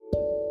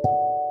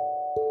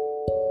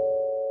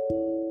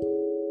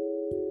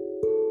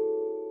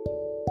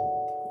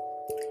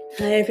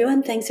Hi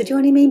everyone, thanks for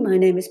joining me. My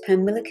name is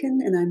Pam Milliken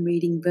and I'm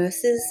reading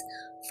verses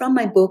from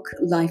my book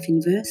Life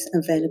in Verse,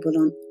 available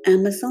on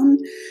Amazon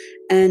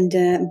and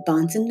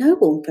Barnes &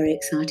 Noble, very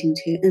exciting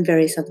too, and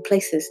various other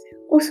places.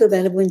 Also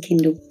available in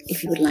Kindle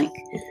if you would like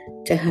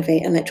to have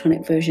an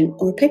electronic version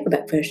or a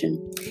paperback version.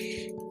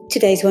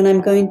 Today's one I'm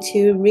going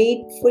to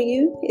read for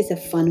you is a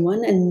fun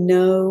one, and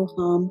no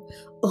harm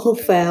or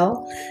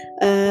foul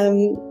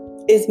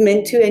is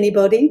meant to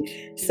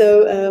anybody.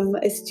 So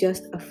it's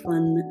just a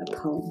fun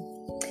poem.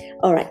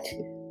 All right,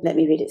 let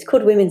me read it. It's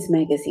called Women's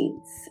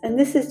Magazines. And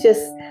this is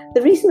just,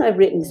 the reason I've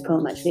written this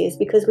poem actually is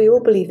because we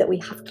all believe that we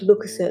have to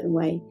look a certain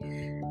way,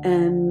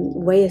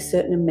 weigh a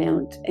certain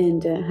amount,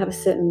 and have a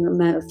certain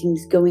amount of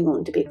things going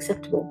on to be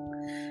acceptable.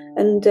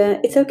 And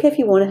it's okay if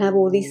you want to have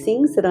all these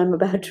things that I'm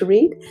about to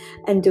read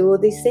and do all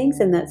these things,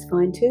 and that's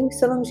fine too,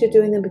 so long as you're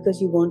doing them because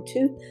you want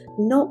to,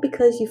 not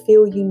because you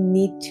feel you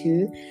need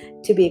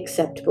to be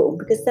acceptable,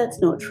 because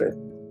that's not true.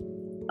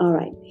 All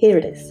right, here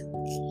it is.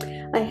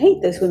 I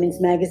hate those women's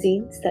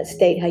magazines that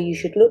state how you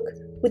should look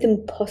with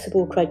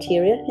impossible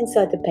criteria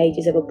inside the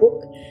pages of a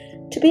book.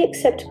 To be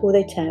acceptable,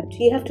 they tout,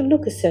 you have to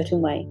look a certain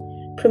way,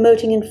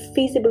 promoting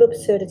infeasible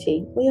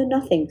absurdity. Well, you're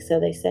nothing, so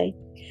they say.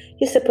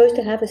 You're supposed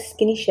to have a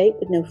skinny shape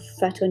with no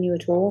fat on you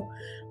at all.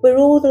 Wear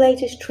all the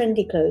latest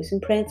trendy clothes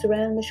and prance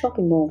around the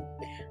shopping mall.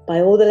 Buy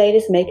all the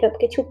latest makeup,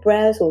 get your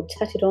brows all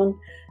tatted on,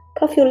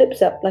 puff your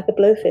lips up like a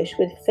blowfish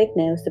with fake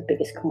nails the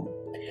biggest con.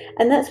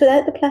 And that's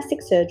without the plastic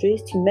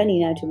surgeries, too many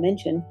now to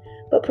mention,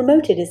 but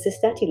promoted is the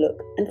statty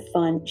look and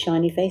fine,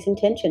 shiny face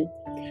intention.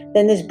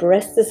 Then there's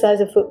breasts the size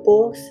of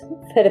footballs,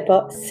 set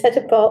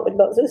apart with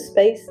lots of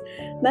space,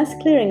 mass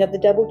clearing of the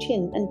double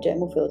chin and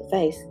dermal-filled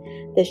face.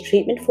 There's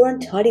treatment for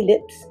untidy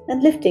lips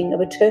and lifting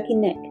of a turkey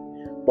neck,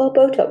 while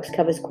Botox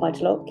covers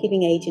quite a lot,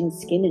 keeping age and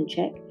skin in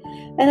check.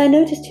 And I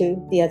noticed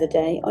too, the other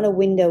day, on a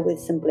window with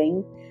some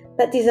bling,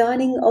 that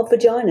designing of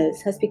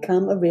vaginas has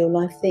become a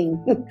real-life thing.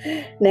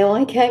 Now,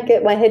 I can't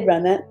get my head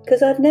around that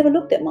because I've never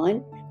looked at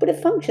mine, but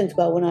it functions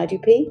well when I do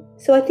pee,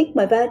 so I think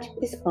my badge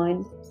is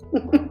fine.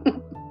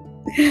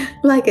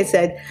 Like I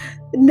said,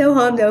 no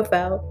harm, no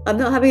foul. I'm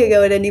not having a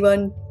go at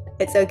anyone.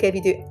 It's okay if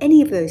you do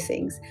any of those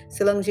things,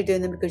 so long as you're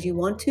doing them because you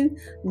want to,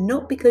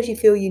 not because you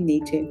feel you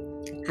need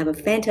to. Have a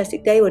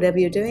fantastic day, whatever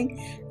you're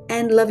doing,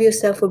 and love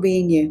yourself for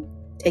being you.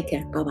 Take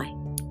care. Bye-bye.